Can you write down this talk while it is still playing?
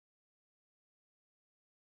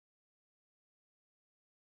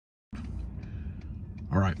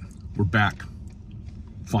All right, we're back.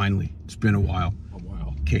 Finally, it's been a while.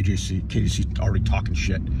 KJC already talking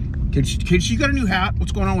shit. KJC, you got a new hat?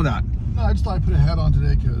 What's going on with that? No, I just thought I'd put a hat on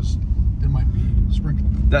today because there might be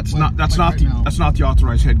sprinkling. That's not the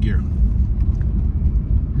authorized headgear.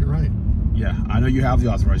 You're right. Yeah, I know you have the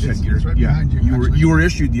authorized headgear. It's right behind you. You were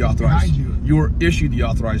issued the authorized. Behind you. You were issued the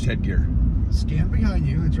authorized headgear. Scan behind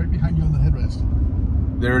you. It's right behind you on the headrest.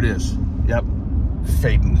 There it is. Yep.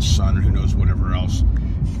 Fading the sun or who knows whatever else.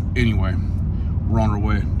 Anyway, we're on our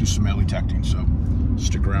way to do some melee detecting, so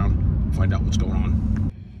stick around, find out what's going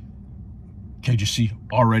on. KJC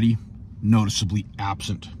already noticeably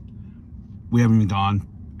absent. We haven't even gone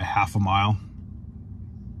a half a mile,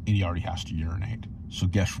 and he already has to urinate. So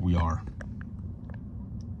guess where we are?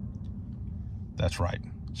 That's right,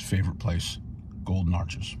 his favorite place, Golden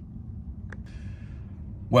Arches.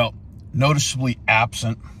 Well, noticeably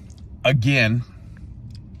absent again,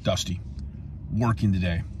 Dusty, working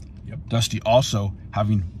today. Yep. Dusty also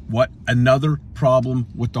having another problem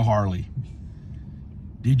with the Harley.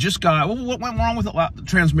 He just got, what went wrong with it? The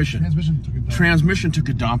transmission. Transmission took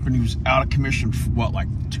a dump, and he was out of commission for what, like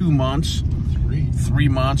 2 months? 3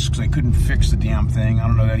 months, because they couldn't fix the damn thing. I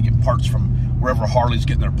don't know, they had to get parts from wherever Harley's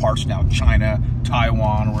getting their parts now, China,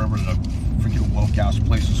 Taiwan, or wherever the freaking woke-ass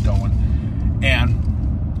place is going.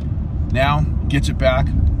 And now, gets it back,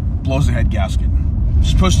 blows the head gasket. It's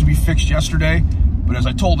supposed to be fixed yesterday, but as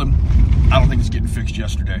I told him, I don't think it's getting fixed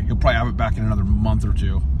yesterday. He'll probably have it back in another month or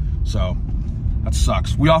two. So that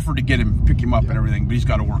sucks. We offered to pick him up and everything, but he's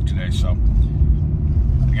got to work today. So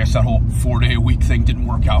I guess that whole 4-day-a-week thing didn't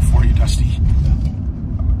work out for you, Dusty.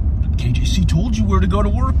 KJC told you where to go to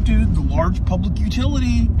work, dude. The large public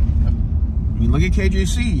utility. I mean, look at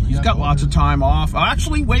KJC. He's got lots of time off.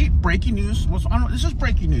 Actually, wait, breaking news. This is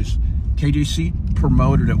breaking news. KJC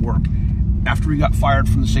promoted at work. After he got fired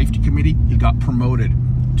from the safety committee, he got promoted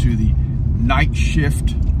to the night shift.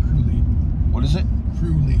 Crew lead. What is it?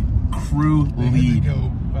 Crew lead. Crew lead. They had to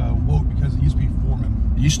go woke because it used to be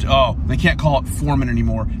foreman. They can't call it foreman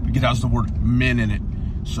anymore because it has the word men in it.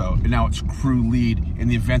 So now it's crew lead in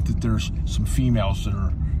the event that there's some females that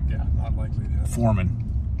are not likely to foreman.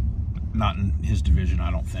 Not in his division,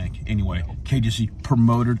 I don't think. Anyway, KJC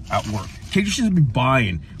promoted at work. KJC should be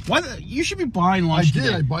buying. You should be buying lunch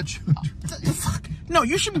today. I bought you. Fuck. No,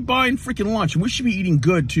 you should be buying freaking lunch, and we should be eating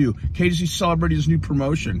good too. KJC celebrating his new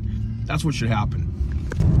promotion. That's what should happen.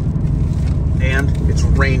 And it's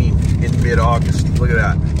raining in mid-August. Look at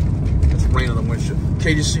that. It's raining on the windshield.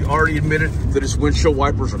 KJC already admitted that his windshield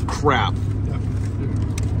wipers are crap.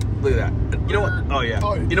 Look at that. You know what? Oh yeah.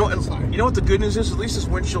 You know what? You know what the good news is? At least this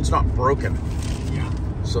windshield's not broken. Yeah.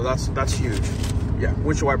 So that's huge. Yeah.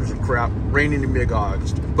 Windshield wipers are crap. Raining in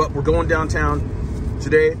mid-August, but we're going downtown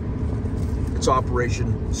today. It's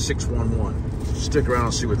Operation 611. Stick around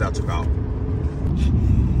and see what that's about.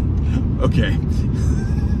 Okay.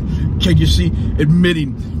 KJC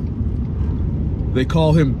admitting they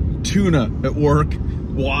call him Tuna at work.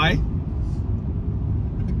 Why?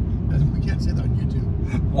 We can't say that on YouTube.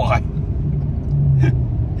 Why?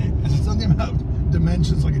 It's something about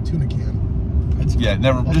dimensions like a tuna can. Yeah,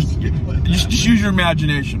 never. Just use your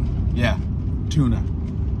imagination. Yeah, tuna.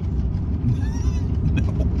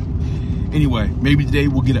 No. Anyway, maybe today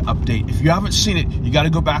we'll get an update. If you haven't seen it, you got to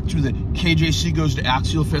go back to the KJC Goes to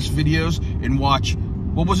Axial Fest videos and watch,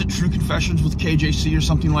 what was it, True Confessions with KJC or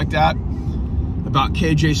something like that? About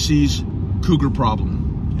KJC's cougar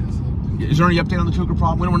problem. Is there any update on the cougar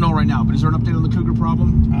problem? We don't know right now, but is there an update on the cougar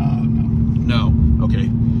problem? No. No. Okay.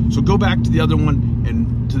 So go back to the other one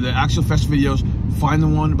and to the Axial Fest videos. Find the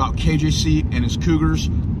one about KJC and his cougars.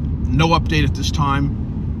 No update at this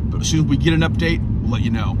time, but as soon as we get an update, we'll let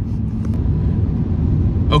you know.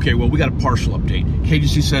 Okay, well, we got a partial update.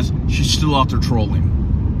 KJC says she's still out there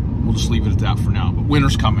trolling. We'll just leave it at that for now. But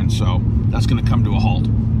winter's coming, so that's going to come to a halt.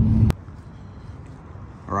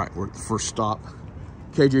 All right, we're at the first stop.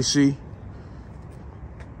 KJC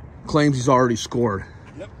claims he's already scored.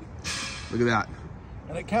 Yep. Look at that.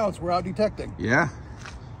 And it counts. We're out detecting. Yeah.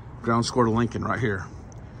 Ground scored a Lincoln right here.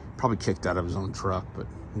 Probably kicked out of his own truck, but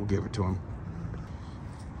we'll give it to him.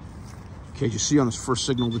 KJC on his first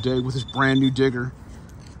signal of the day with his brand new digger.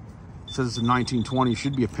 It says it's a 1920. It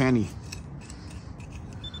should be a penny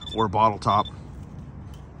or a bottle top.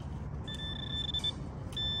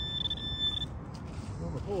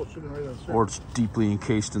 Or it's deeply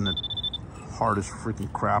encased in the hardest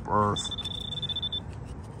freaking crap earth.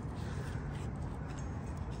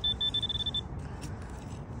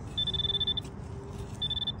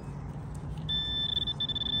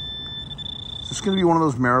 Is this going to be one of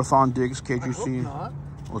those marathon digs, KJC? I hope not.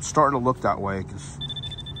 Well, it's starting to look that way because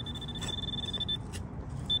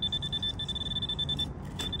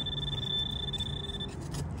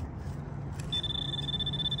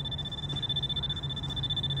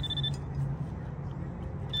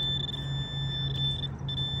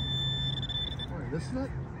Isn't it?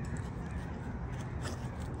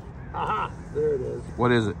 Aha! There it is.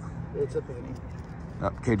 What is it? It's a penny.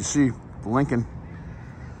 KJC, Lincoln.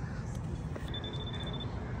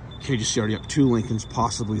 KJC already up 2 Lincolns,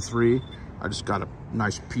 possibly 3. I just got a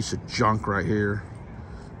nice piece of junk right here.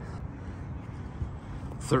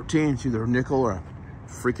 13, it's either a nickel or a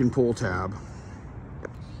freaking pull tab.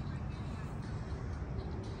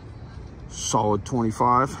 Solid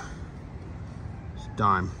 25. It's a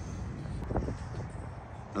dime.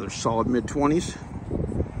 Another solid mid-20s.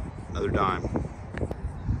 Another dime.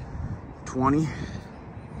 20,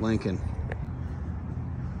 Lincoln.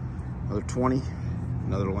 Another 20,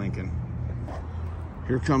 another Lincoln.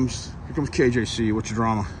 Here comes KJC. What's your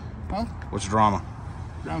drama? Huh? What's your drama?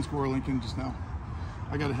 Ground score Lincoln just now.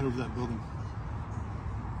 I gotta head over that building.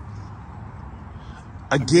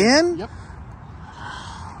 Again? Yep.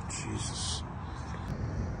 Oh, Jesus.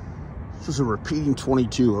 This is a repeating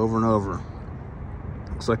 22 over and over.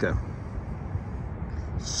 Looks like a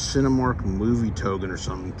Cinemark movie token or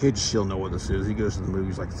something. KJC will know what this is. He goes to the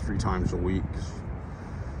movies like 3 times a week.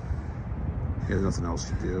 He has nothing else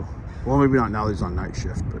to do. Well, maybe not now that he's on night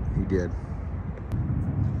shift, but he did.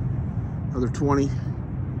 Another 20.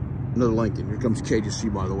 Another Lincoln. Here comes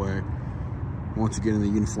KJC, by the way. Once again in the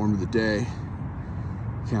uniform of the day.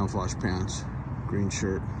 Camouflage pants. Green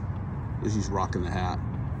shirt. He's rocking the hat.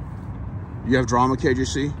 You have drama,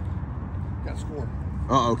 KJC? Got a score.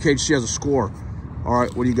 Uh-oh, KJC has a score. All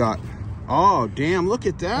right, what do you got? Oh, damn, look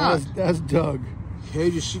at that. That's Doug.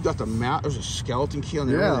 KJC got the mat. There's a skeleton key on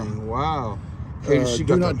Yeah. everything. Wow. KJC Do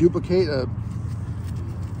got not duplicate a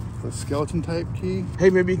skeleton type key. Hey,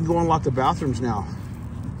 maybe you can go unlock the bathrooms now.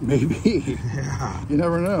 Maybe. Yeah. You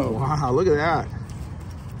never know. Wow, look at that.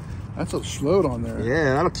 That's a float on there.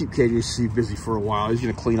 Yeah, that'll keep KJC busy for a while. He's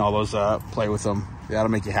gonna clean all those up, play with them. Yeah, that'll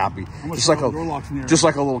make you happy. Just like a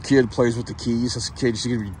little kid plays with the keys. That's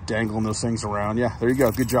KJC gonna be dangling those things around. Yeah, there you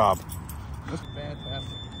go. Good job. That's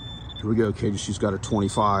fantastic. Here we go. KJC's got a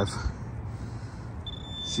 25.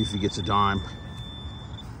 See if he gets a dime.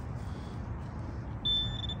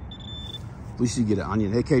 At least you get an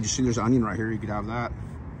onion. Hey, KJC, there's an onion right here. You could have that.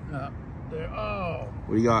 There. Oh.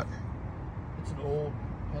 What do you got? It's an old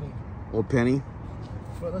penny. Old penny?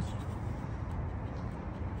 But let's.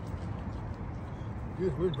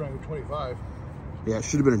 It's weird bringing 25. Yeah, it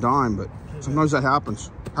should have been a dime, but sometimes that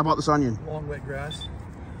happens. How about this onion? Long wet grass.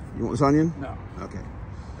 You want this onion? No. Okay.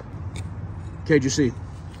 KJC,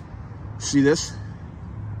 see this?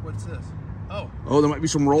 What's this? Oh. Oh, there might be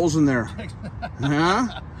some rolls in there.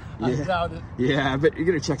 Huh? I doubt it. Yeah, I bet you're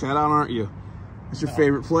gonna check that out, aren't you? That's your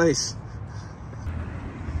favorite place.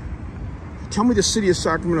 Tell me the city of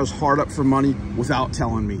Sacramento's hard up for money without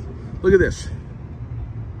telling me. Look at this.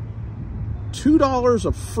 $2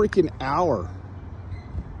 a freaking hour.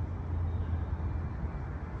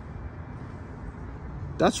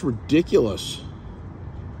 That's ridiculous.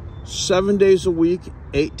 7 days a week,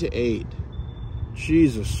 8 to 8.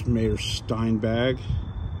 Jesus, Mayor Steinbag.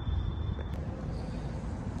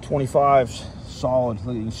 25's solid.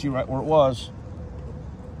 Look, you can see right where it was.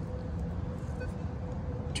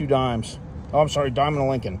 2 dimes. Oh, I'm sorry, dime and a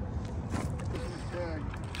Lincoln.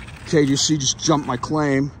 KJC just jumped my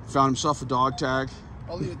claim. Found himself a dog tag.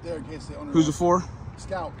 I'll leave it there in case the owner. Who's it for?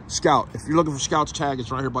 Scout. Scout. If you're looking for Scout's tag,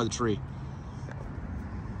 it's right here by the tree.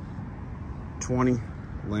 20,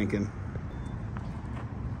 Lincoln.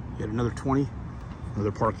 Get another 20,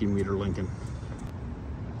 another parking meter, Lincoln.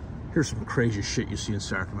 Here's some crazy shit you see in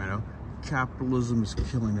Sacramento. Capitalism is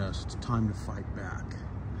killing us. It's time to fight back.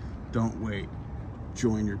 Don't wait.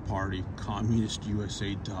 Join your party,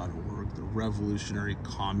 communistusa.org, the revolutionary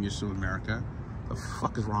communists of America. The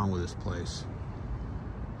fuck is wrong with this place?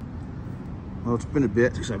 Well, it's been a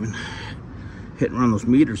bit since I've been hitting around those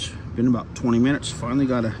meters. Been about 20 minutes. Finally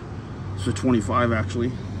got it's a 25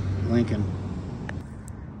 actually, Lincoln.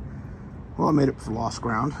 Well, I made it for lost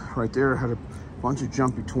ground. Right there, I had a bunch of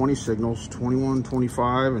jumpy 20 signals, 21,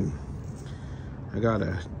 25, and I got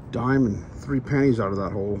a dime and 3 pennies out of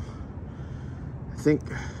that hole. I think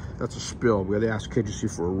that's a spill. We had to ask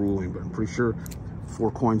KJC for a ruling, but I'm pretty sure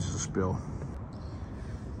 4 coins is a spill.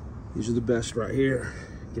 These are the best right here.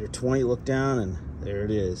 Get a 20, look down, and there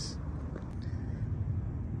it is.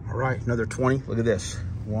 All right, another 20. Look at this.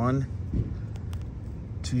 1,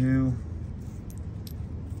 2,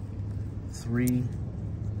 3,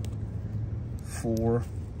 4.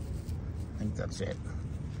 I think that's it.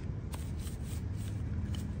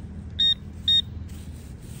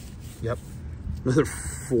 Yep. Another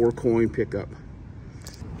 4 coin pickup.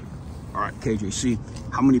 All right, KJC.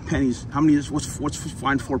 How many pennies? What's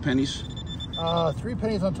find 4 pennies? 3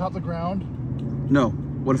 pennies on top of the ground. No.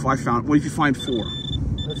 What if you find 4?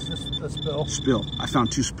 That's just a spill. Spill. I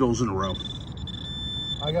found 2 spills in a row.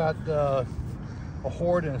 I got a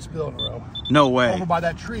hoard and a spill in a row. No way. Over by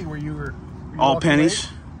that tree where you were all pennies?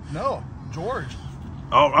 Away. No, George.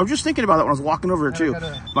 Oh, I was just thinking about that when I was walking over here too.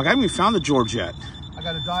 Like, I haven't even found the George yet. I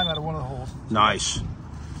got a dime out of one of the holes. Nice.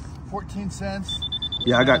 14 cents.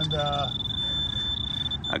 Yeah, I got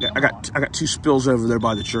 2 spills over there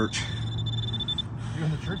by the church. You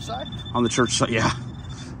on the church side? On the church side, yeah.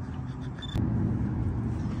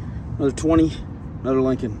 Another 20, another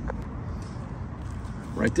Lincoln.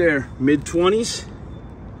 Right there, mid-20s.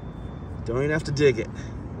 Don't even have to dig it.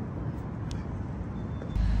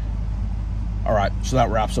 All right, so that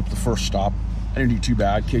wraps up the first stop. I didn't do too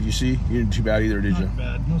bad. KJC, you didn't do too bad either, did you? Not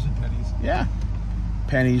bad, mostly pennies. Yeah.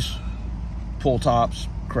 Pennies, pull tops,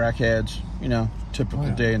 crackheads, you know, typical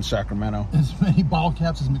day in Sacramento. As many bottle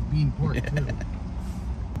caps as McBean Port, too.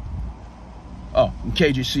 Oh, and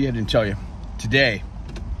KJC, I didn't tell you. Today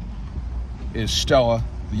is Stella,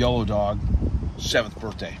 the yellow dog, 7th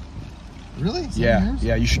birthday. Really? 7 Yeah, years?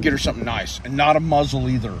 yeah, you should get her something nice. And not a muzzle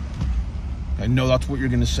either. I know that's what you're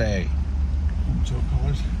going to say. Joe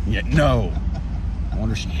colors? Yeah, no. I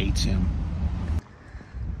wonder if she hates him.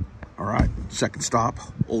 All right, second stop,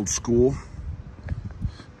 Old School.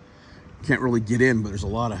 Can't really get in, but there's a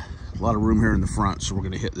lot of room here in the front, so we're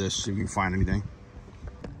gonna hit this, see if we can find anything.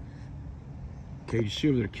 Okay, you see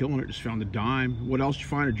over there killing it, just found the dime. What else did you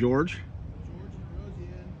find at George? George and Rosie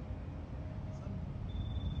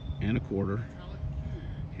and a quarter.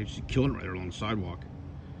 Okay, she's killing it right there along the sidewalk.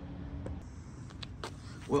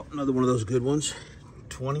 Well, another one of those good ones.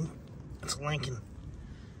 20, that's Lincoln.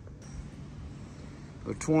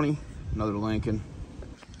 Another 20, another Lincoln.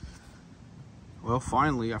 Well,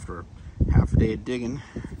 finally, after half a day of digging,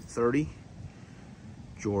 30,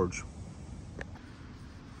 George.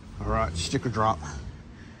 All right, sticker drop.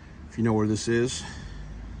 If you know where this is,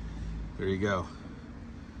 there you go.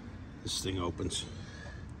 This thing opens.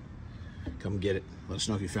 Come get it. Let us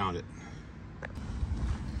know if you found it.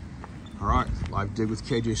 All right, live dig with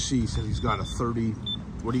KJC. Says he's got a 30,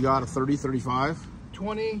 what do you got, a 30, 35?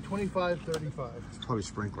 20, 25, 35. It's probably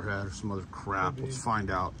sprinkler head or some other crap. Let's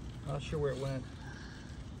find out. Not sure where it went.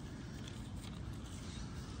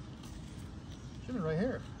 Should have been right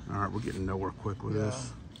here. All right, we're getting nowhere quick with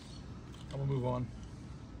this. I'm gonna move on.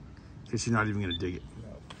 Guess you're not even gonna dig it.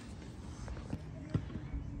 No.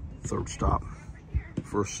 Third stop,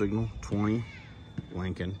 first signal, 20,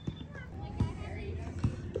 Lincoln.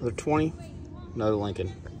 Another 20, another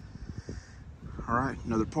Lincoln. All right,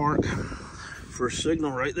 another park. First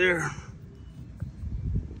signal right there.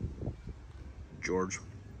 George.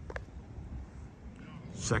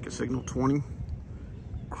 Second signal, 20,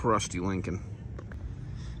 crusty Lincoln.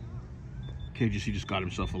 KJC just got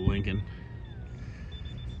himself a Lincoln.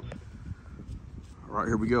 All right,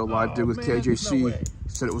 here we go. Live dig with KJC. No,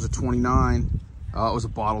 said it was a 29. It was a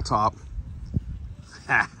bottle top.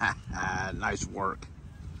 Nice work.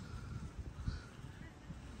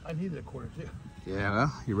 I needed a quarter too. Yeah,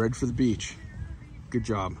 well, you're ready for the beach. Good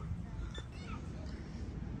job.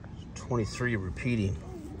 23 repeating.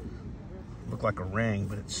 Look like a ring,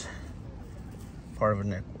 but it's part of a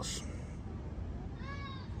necklace.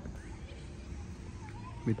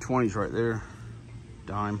 Mid-20s right there.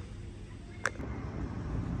 Dime.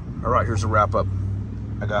 All right, here's the wrap up.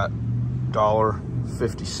 I got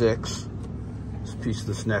 $1.56. This piece of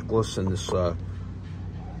this necklace and this,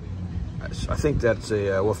 I think that's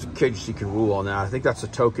a, well, if KJC can rule on that, I think that's a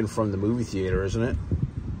token from the movie theater, isn't it?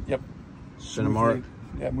 Yep. Cinemark?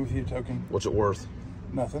 Yeah, movie theater token. What's it worth?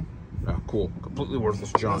 Nothing. Oh, cool. Completely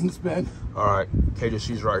worthless junk. Doesn't spend. All right,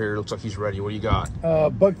 KJC's right here. Looks like he's ready. What do you got?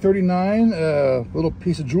 $1.39. Little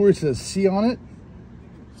piece of jewelry says C on it.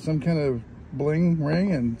 Some kind of bling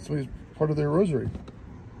ring, and so he's part of their rosary.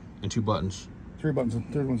 And 2 buttons. 3 buttons,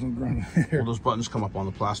 and third one's on the ground. Will those buttons come up on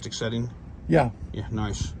the plastic setting? Yeah. Yeah,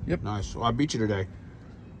 nice. Yep. Nice. Well, I beat you today.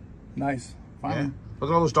 Nice. Finally. Yeah. Look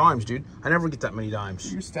at all those dimes, dude. I never get that many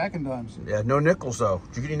dimes. You're stacking dimes. Yeah, no nickels though.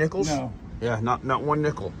 Did you get any nickels? No. Yeah, not 1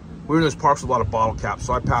 nickel. We were in those parks with a lot of bottle caps,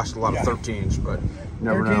 so I passed a lot of 13s, but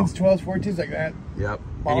never 13s, know. 12s, 14s, like that. Yep.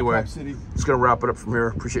 Bottle Anyway, cap city. just gonna wrap it up from here.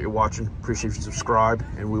 Appreciate you watching. Appreciate you subscribe,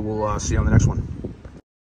 and we will see you on the next one.